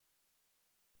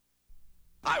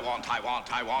I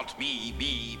want me,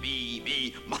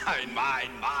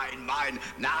 mine,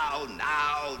 now.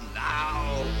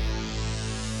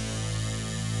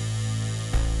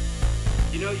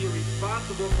 You know you're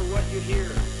responsible for what you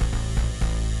hear.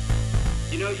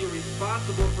 You know you're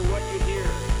responsible for what you hear.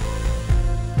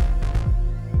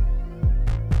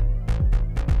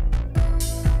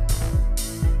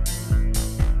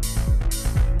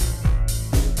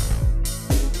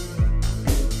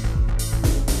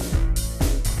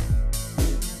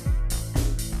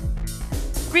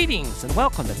 Greetings and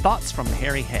welcome to Thoughts from the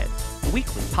Hairy Head, a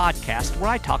weekly podcast where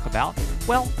I talk about,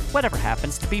 well, whatever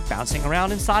happens to be bouncing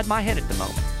around inside my head at the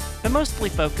moment, but mostly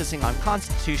focusing on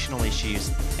constitutional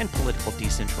issues and political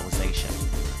decentralization.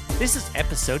 This is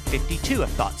episode 52 of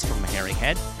Thoughts from the Hairy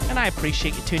Head, and I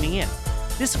appreciate you tuning in.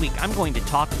 This week I'm going to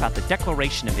talk about the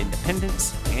Declaration of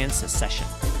Independence and secession.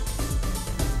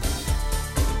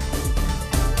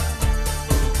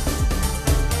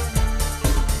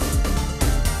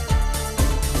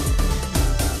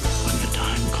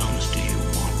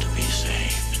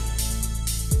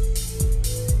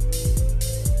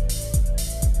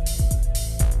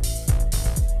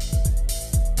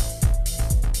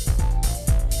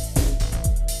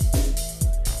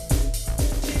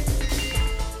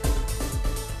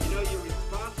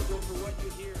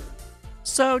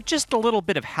 So, just a little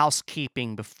bit of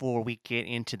housekeeping before we get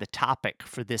into the topic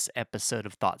for this episode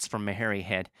of Thoughts from a Hairy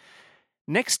Head.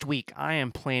 Next week, I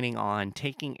am planning on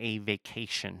taking a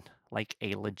vacation, like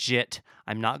a legit,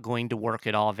 I'm not going to work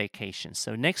at all vacation.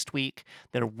 So, next week,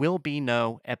 there will be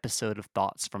no episode of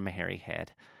Thoughts from a Hairy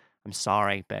Head. I'm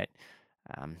sorry, but,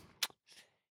 I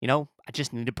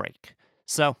just need a break.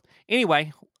 So,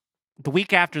 anyway, the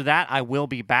week after that, I will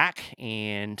be back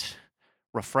and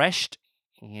refreshed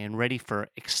and ready for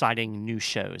exciting new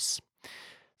shows.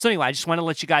 So anyway, I just want to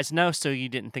let you guys know so you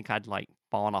didn't think I'd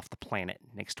fallen off the planet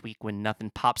next week when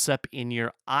nothing pops up in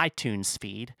your iTunes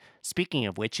feed. Speaking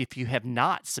of which, if you have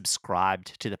not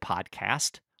subscribed to the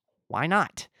podcast, why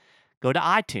not? Go to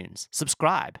iTunes,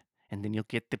 subscribe, and then you'll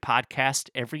get the podcast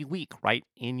every week right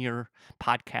in your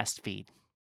podcast feed.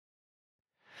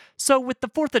 So with the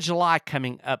 4th of July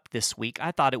coming up this week,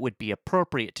 I thought it would be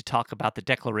appropriate to talk about the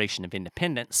Declaration of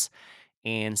Independence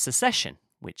and secession,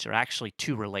 which are actually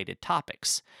two related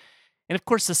topics. And of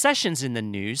course, secession's in the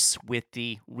news with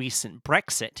the recent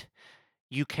Brexit,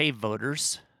 UK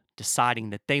voters deciding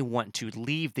that they want to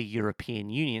leave the European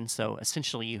Union. So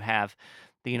essentially, you have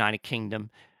the United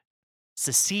Kingdom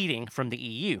seceding from the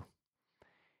EU.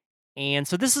 And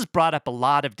so this has brought up a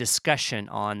lot of discussion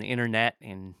on the internet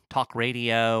and talk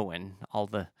radio and all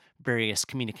the various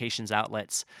communications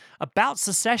outlets about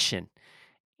secession.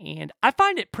 And I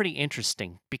find it pretty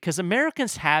interesting because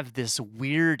Americans have this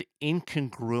weird,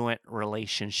 incongruent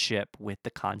relationship with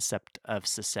the concept of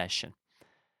secession.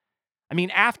 I mean,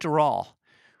 after all,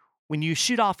 when you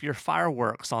shoot off your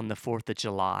fireworks on the 4th of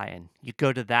July and you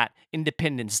go to that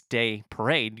Independence Day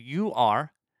parade, you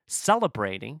are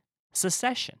celebrating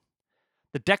secession.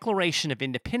 The Declaration of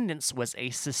Independence was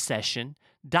a secession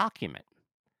document.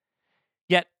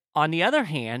 Yet, on the other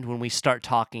hand, when we start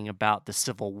talking about the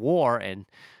Civil War and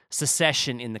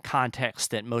secession in the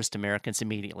context that most Americans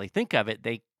immediately think of it,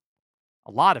 a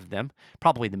lot of them,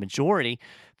 probably the majority,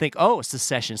 think, oh,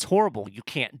 secession's horrible. You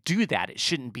can't do that. It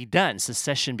shouldn't be done.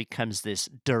 Secession becomes this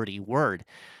dirty word.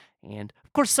 And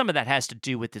of course, some of that has to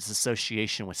do with its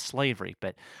association with slavery,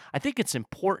 but I think it's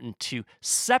important to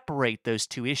separate those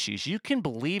two issues. You can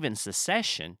believe in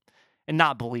secession and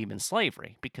not believe in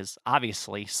slavery, because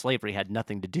obviously slavery had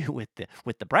nothing to do with the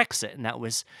Brexit, and that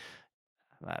was,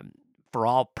 for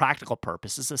all practical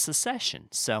purposes, a secession.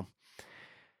 So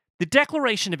the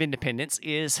Declaration of Independence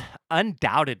is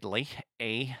undoubtedly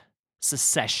a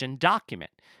secession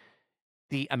document.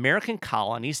 The American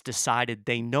colonies decided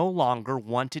they no longer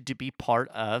wanted to be part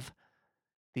of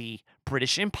the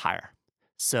British Empire,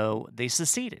 so they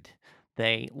seceded.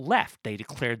 They left. They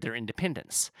declared their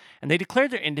independence. And they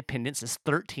declared their independence as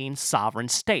 13 sovereign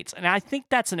states. And I think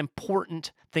that's an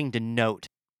important thing to note.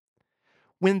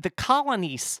 When the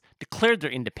colonies declared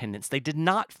their independence, they did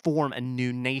not form a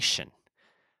new nation.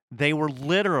 They were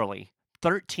literally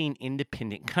 13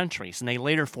 independent countries, and they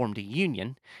later formed a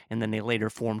union, and then they later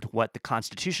formed what the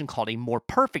Constitution called a more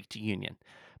perfect union.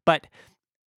 But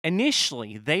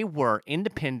initially, they were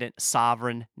independent,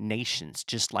 sovereign nations,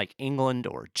 just like England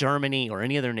or Germany or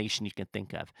any other nation you can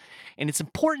think of. And it's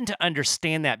important to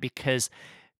understand that because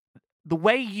the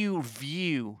way you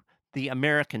view the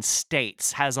American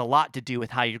states has a lot to do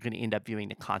with how you're going to end up viewing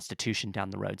the Constitution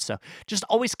down the road. So just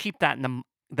always keep that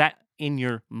in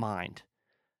your mind.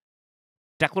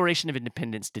 Declaration of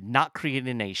Independence did not create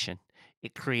a nation.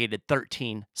 it created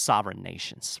 13 sovereign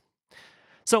nations.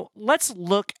 So let's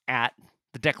look at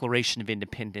the Declaration of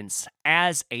Independence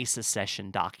as a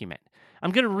secession document.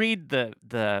 I'm going to read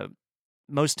the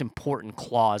most important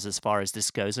clause as far as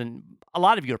this goes, and a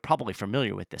lot of you are probably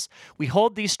familiar with this. We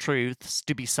hold these truths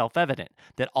to be self-evident,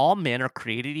 that all men are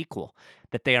created equal,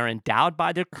 that they are endowed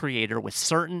by their Creator with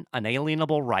certain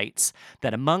unalienable rights,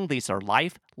 that among these are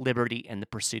life, liberty, and the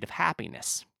pursuit of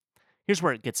happiness. Here's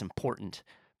where it gets important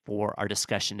for our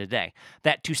discussion today,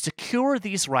 that to secure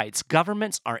these rights,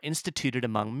 governments are instituted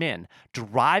among men,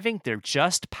 deriving their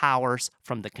just powers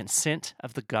from the consent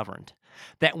of the governed.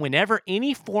 That whenever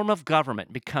any form of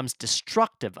government becomes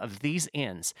destructive of these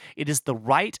ends, it is the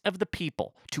right of the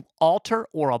people to alter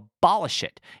or abolish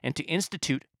it and to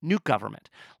institute new government,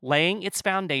 laying its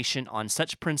foundation on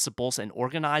such principles and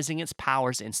organizing its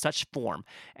powers in such form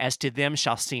as to them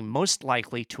shall seem most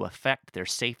likely to affect their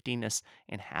safetiness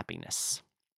and happiness.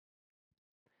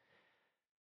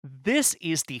 This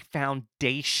is the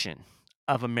foundation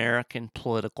of American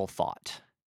political thought.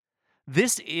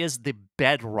 This is the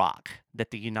bedrock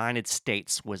that the United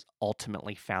States was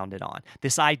ultimately founded on.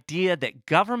 This idea that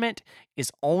government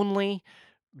is only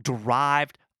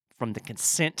derived from the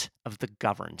consent of the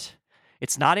governed.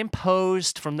 It's not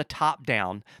imposed from the top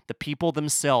down. The people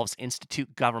themselves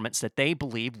institute governments that they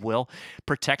believe will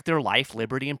protect their life,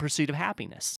 liberty, and pursuit of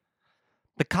happiness.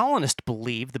 The colonists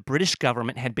believed the British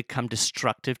government had become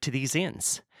destructive to these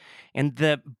ends, and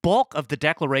the bulk of the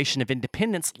Declaration of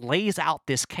Independence lays out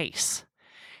this case.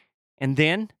 And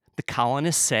then the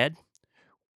colonists said,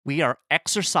 we are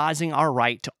exercising our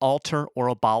right to alter or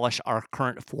abolish our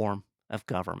current form of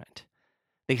government.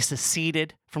 They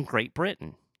seceded from Great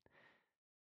Britain.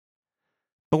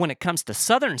 But when it comes to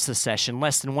Southern secession,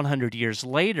 less than 100 years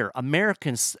later,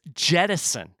 Americans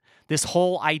jettison this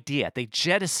whole idea. They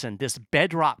jettison this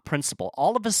bedrock principle.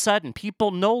 All of a sudden,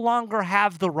 people no longer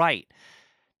have the right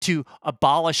to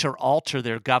abolish or alter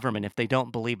their government if they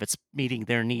don't believe it's meeting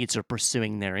their needs or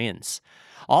pursuing their ends.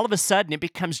 All of a sudden, it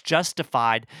becomes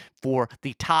justified for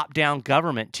the top-down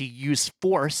government to use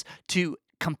force to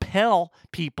compel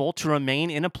people to remain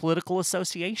in a political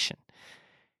association.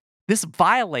 This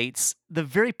violates the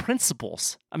very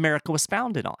principles America was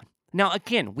founded on. Now,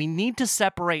 again, we need to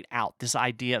separate out this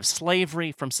idea of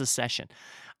slavery from secession.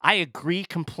 I agree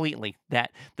completely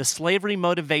that the slavery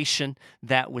motivation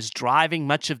that was driving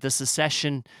much of the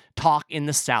secession talk in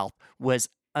the South was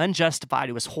unjustified.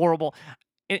 It was horrible.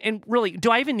 And really,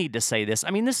 do I even need to say this? I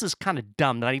mean, this is kind of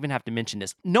dumb that I even have to mention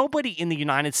this. Nobody in the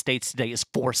United States today is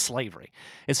for slavery.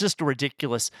 It's just a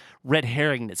ridiculous red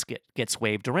herring that gets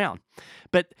waved around.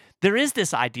 But there is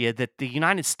this idea that the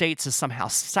United States is somehow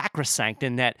sacrosanct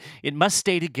and that it must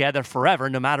stay together forever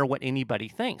no matter what anybody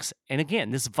thinks. And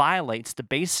again, this violates the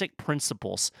basic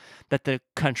principles that the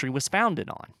country was founded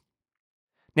on.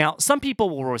 Now, some people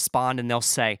will respond and they'll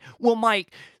say, well,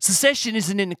 Mike, secession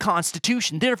isn't in the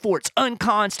Constitution, therefore it's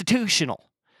unconstitutional.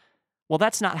 Well,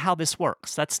 that's not how this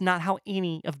works. That's not how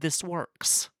any of this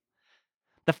works.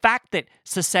 The fact that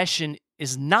secession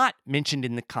is not mentioned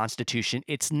in the Constitution,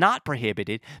 it's not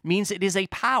prohibited, means it is a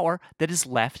power that is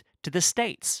left to the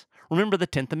states. Remember the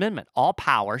 10th Amendment. All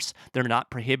powers that are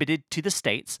not prohibited to the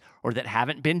states or that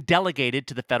haven't been delegated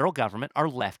to the federal government are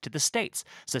left to the states.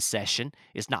 Secession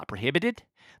is not prohibited.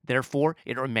 Therefore,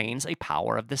 it remains a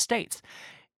power of the states.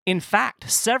 In fact,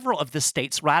 several of the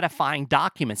states' ratifying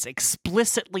documents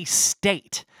explicitly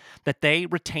state that they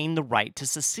retain the right to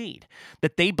secede,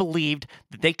 that they believed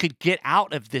that they could get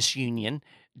out of this union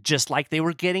just like they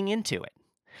were getting into it.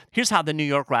 Here's how the New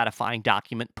York ratifying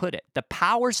document put it. The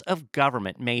powers of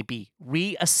government may be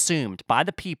reassumed by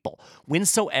the people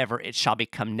whensoever it shall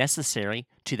become necessary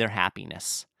to their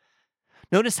happiness.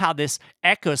 Notice how this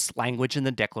echoes language in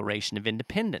the Declaration of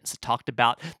Independence. It talked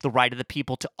about the right of the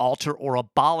people to alter or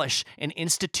abolish and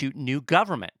institute new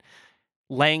government,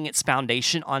 laying its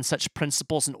foundation on such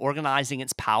principles and organizing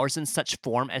its powers in such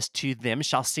form as to them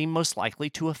shall seem most likely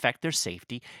to affect their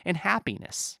safety and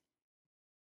happiness.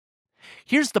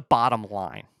 Here's the bottom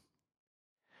line.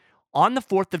 On the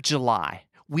 4th of July,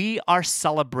 we are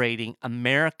celebrating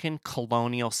American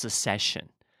colonial secession,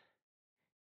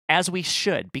 as we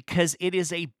should, because it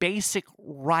is a basic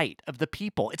right of the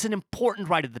people. It's an important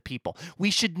right of the people. We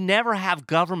should never have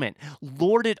government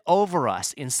lorded over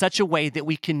us in such a way that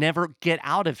we can never get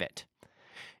out of it.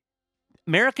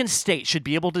 American states should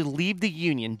be able to leave the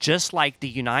Union just like the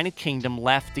United Kingdom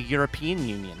left the European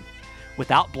Union,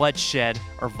 without bloodshed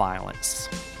or violence.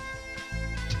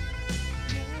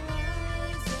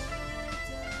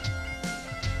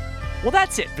 Well,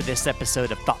 that's it for this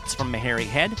episode of Thoughts from a Hairy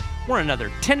Head. We're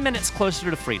another 10 minutes closer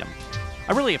to freedom.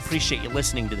 I really appreciate you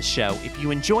listening to the show. If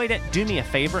you enjoyed it, do me a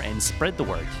favor and spread the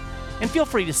word. And feel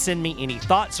free to send me any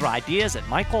thoughts or ideas at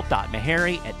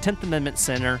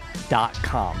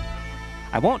michael.meharry@10thamendmentcenter.com.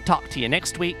 I won't talk to you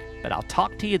next week, but I'll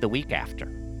talk to you the week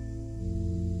after.